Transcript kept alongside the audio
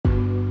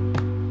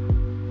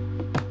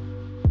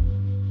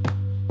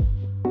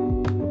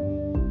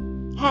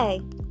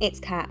Hey,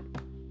 it's Kat,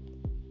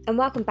 and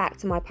welcome back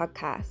to my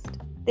podcast.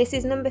 This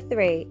is number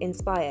 3,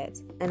 Inspired,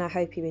 and I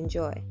hope you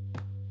enjoy.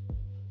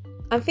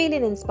 I'm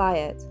feeling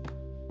inspired,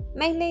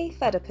 mainly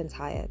fed up and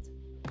tired,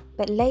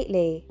 but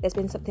lately there's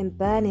been something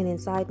burning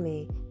inside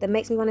me that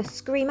makes me want to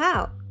scream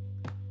out,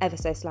 ever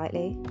so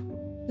slightly.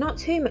 Not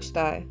too much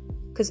though,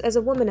 because as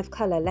a woman of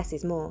colour, less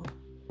is more.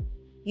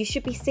 You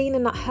should be seen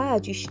and not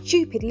heard, you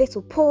stupid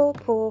little poor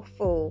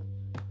fool,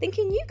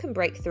 thinking you can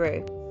break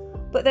through.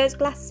 But those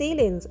glass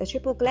ceilings are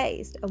triple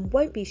glazed and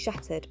won't be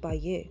shattered by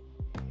you.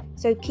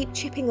 So keep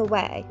chipping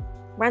away,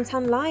 rant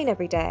online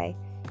every day,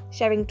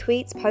 sharing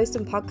tweets, posts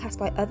and podcasts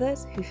by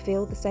others who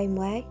feel the same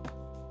way.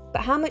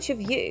 But how much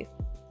of you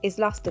is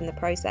lost in the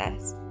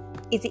process?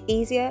 Is it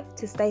easier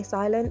to stay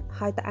silent,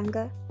 hide the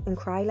anger and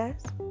cry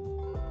less?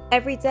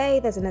 Every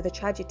day there's another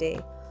tragedy,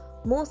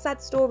 more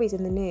sad stories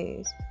in the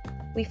news.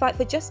 We fight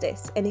for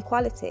justice and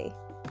equality,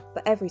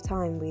 but every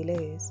time we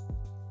lose.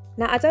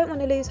 Now I don't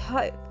want to lose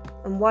hope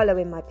and wallow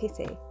in my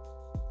pity.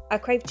 I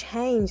crave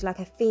change like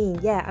a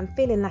fiend, yeah, I'm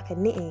feeling like a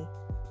nitty.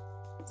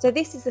 So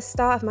this is the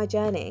start of my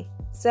journey,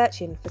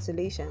 searching for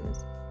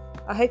solutions.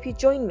 I hope you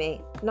join me,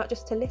 not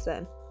just to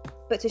listen,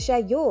 but to share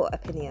your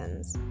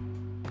opinions.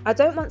 I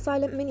don't want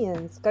silent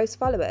minions, ghost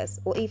followers,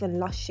 or even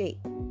lost sheep.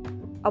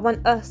 I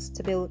want us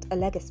to build a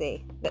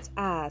legacy that's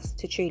ours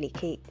to truly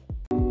keep.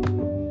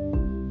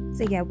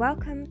 So yeah,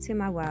 welcome to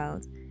my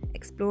world,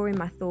 exploring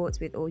my thoughts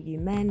with all you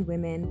men,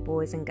 women,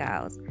 boys and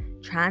girls,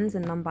 trans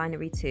and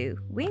non-binary too.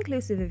 We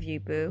inclusive of you,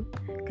 boo,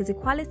 because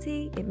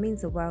equality, it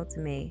means the world to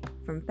me,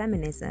 from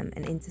feminism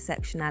and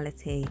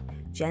intersectionality,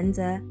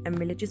 gender and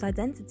religious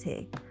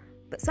identity.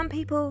 But some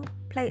people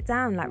play it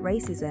down like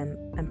racism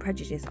and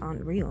prejudice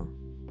aren't real.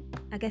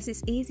 I guess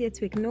it's easier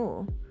to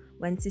ignore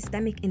when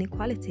systemic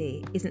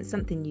inequality isn't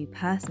something you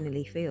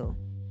personally feel.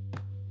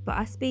 But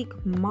I speak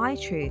my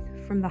truth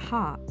from the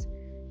heart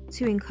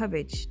to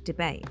encourage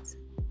debate.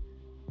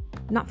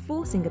 Not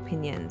forcing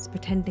opinions,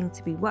 pretending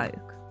to be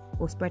woke,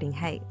 or spreading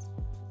hate.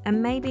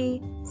 And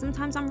maybe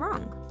sometimes I'm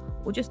wrong,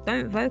 or just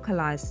don't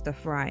vocalize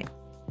stuff right.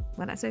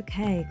 Well, that's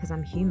okay, because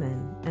I'm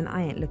human, and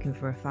I ain't looking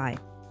for a fight.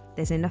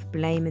 There's enough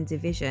blame and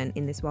division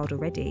in this world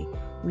already.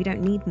 We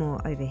don't need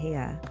more over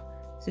here.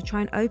 So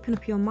try and open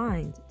up your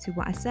mind to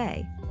what I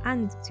say,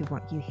 and to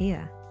what you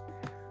hear.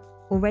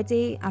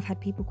 Already, I've had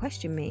people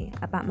question me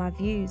about my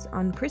views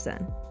on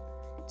prison.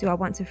 Do I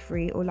want to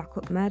free or lock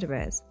up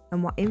murderers,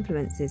 and what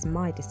influences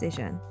my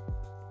decision?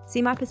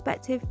 See, my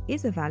perspective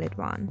is a valid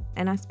one,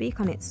 and I speak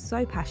on it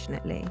so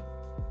passionately,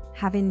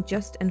 having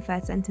just and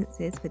fair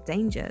sentences for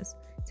dangers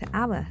to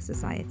our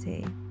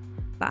society.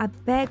 But I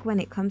beg, when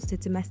it comes to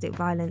domestic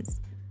violence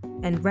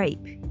and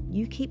rape,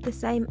 you keep the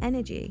same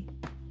energy.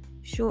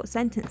 Short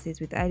sentences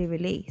with early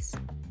release.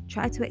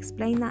 Try to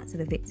explain that to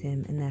the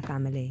victim and their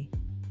family.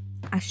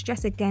 I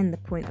stress again the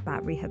point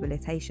about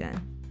rehabilitation,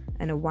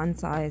 and a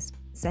one-size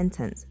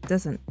sentence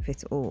doesn't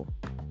fit all.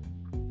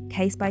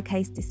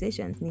 Case-by-case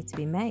decisions need to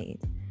be made,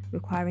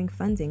 requiring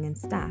funding and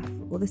staff,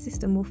 or the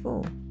system will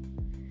fall.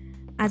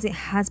 As it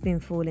has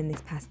been falling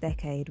this past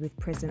decade, with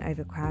prison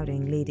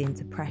overcrowding leading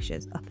to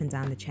pressures up and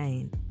down the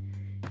chain.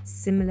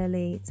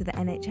 Similarly to the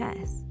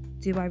NHS,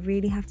 do I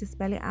really have to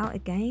spell it out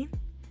again?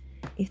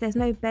 If there's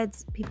no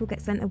beds, people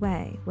get sent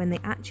away when they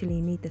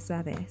actually need the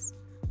service.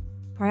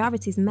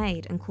 Priorities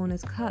made and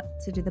corners cut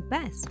to do the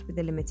best with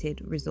the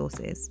limited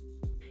resources.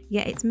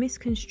 Yet it's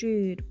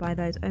misconstrued by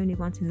those only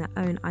wanting their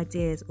own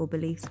ideas or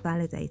beliefs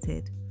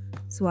validated.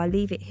 So I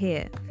leave it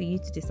here for you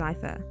to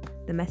decipher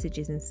the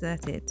messages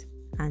inserted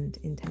and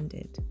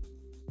intended.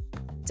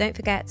 Don't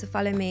forget to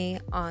follow me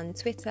on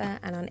Twitter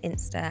and on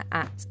Insta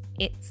at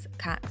It's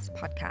Cats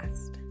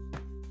Podcast.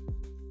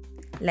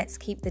 Let's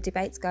keep the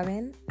debates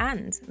going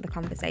and the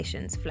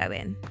conversations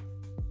flowing.